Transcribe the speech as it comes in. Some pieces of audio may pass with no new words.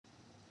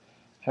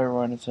Hi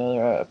everyone, it's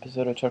another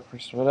episode of Chuck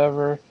vs.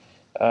 Whatever.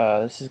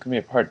 This is gonna be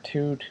a part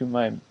two to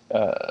my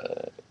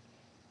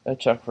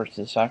Chuck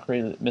versus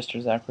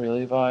Mr. Zachary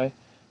Levi.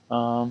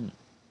 Um,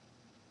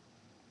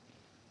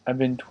 I've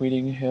been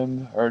tweeting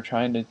him or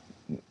trying to.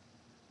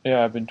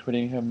 Yeah, I've been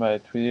tweeting him. I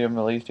tweeted him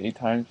at least 8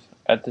 times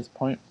at this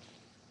point.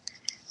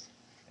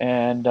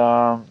 And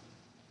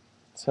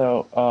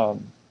so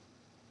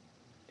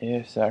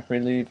if Zachary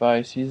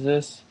Levi sees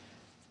this,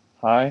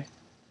 hi.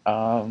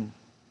 Um,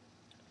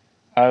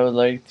 I would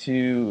like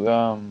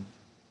to.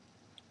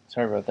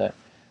 Sorry about that.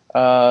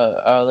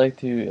 I would like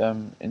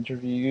to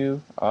interview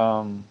you.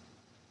 I'll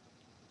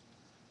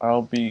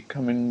be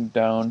coming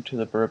down to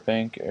the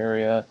Burbank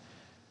area,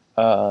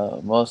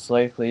 most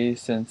likely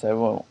since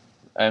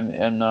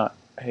I'm not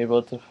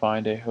able to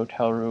find a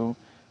hotel room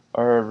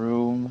or a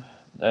room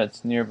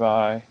that's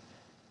nearby.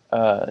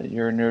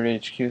 Your Nerd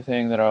HQ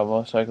thing that I'll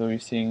most likely be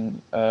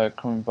seeing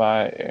coming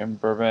by in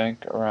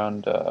Burbank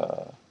around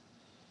uh,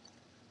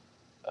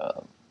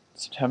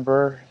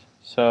 September.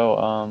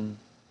 So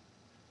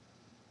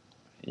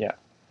yeah.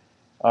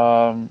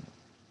 Um,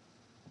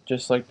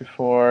 just like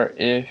before,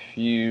 if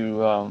you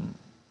want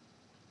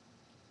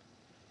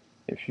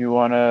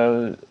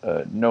to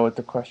know what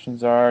the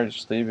questions are,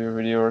 just leave your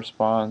video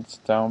response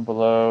down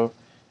below,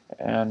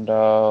 and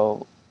uh,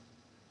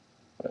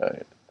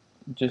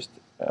 just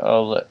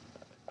I'll let,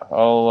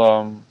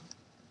 I'll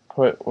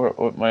put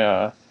what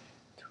my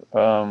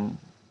um,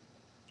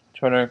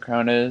 Twitter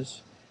account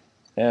is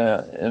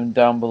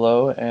down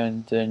below,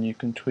 and then you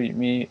can tweet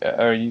me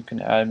or you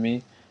can add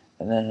me,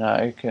 and then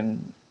I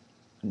can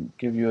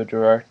give you a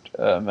direct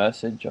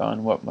message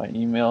on what my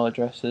email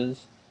address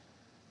is,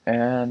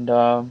 and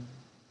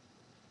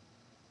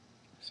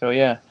so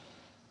yeah.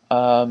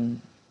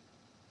 Um,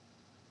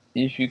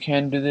 if you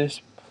can do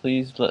this,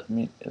 please let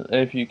me.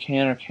 If you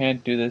can or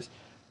can't do this,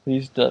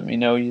 please let me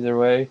know either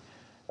way.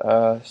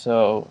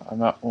 So I'm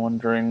not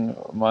wondering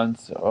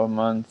months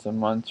and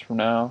months from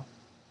now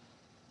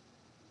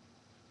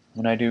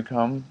when I do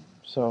come.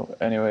 So,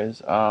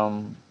 anyways,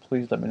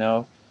 please let me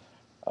know.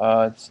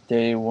 It's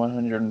day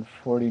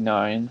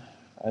 149.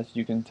 As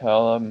you can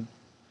tell,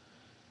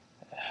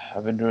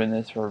 I've been doing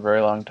this for a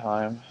very long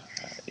time,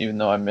 even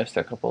though I missed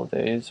a couple of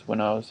days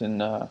when I was in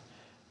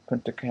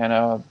Punta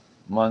Cana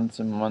months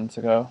and months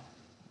ago.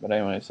 But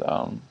anyways,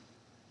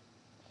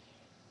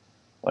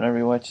 whenever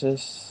you watch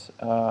this,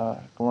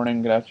 good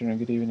morning, good afternoon,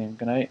 good evening,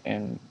 good night,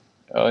 and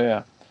oh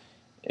yeah,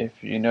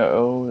 if you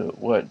know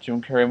what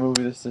Jim Carrey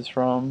movie this is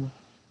from,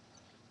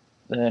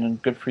 then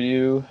good for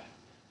you.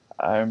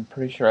 I'm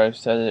pretty sure I've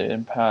said it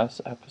in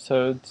past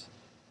episodes,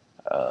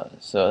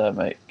 so that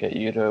might get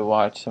you to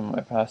watch some of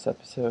my past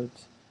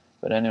episodes.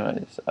 But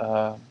anyways, like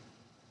I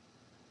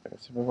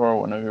said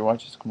before, whenever you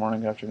watch this, good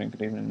morning, good afternoon,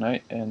 good evening, good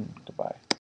night, and goodbye.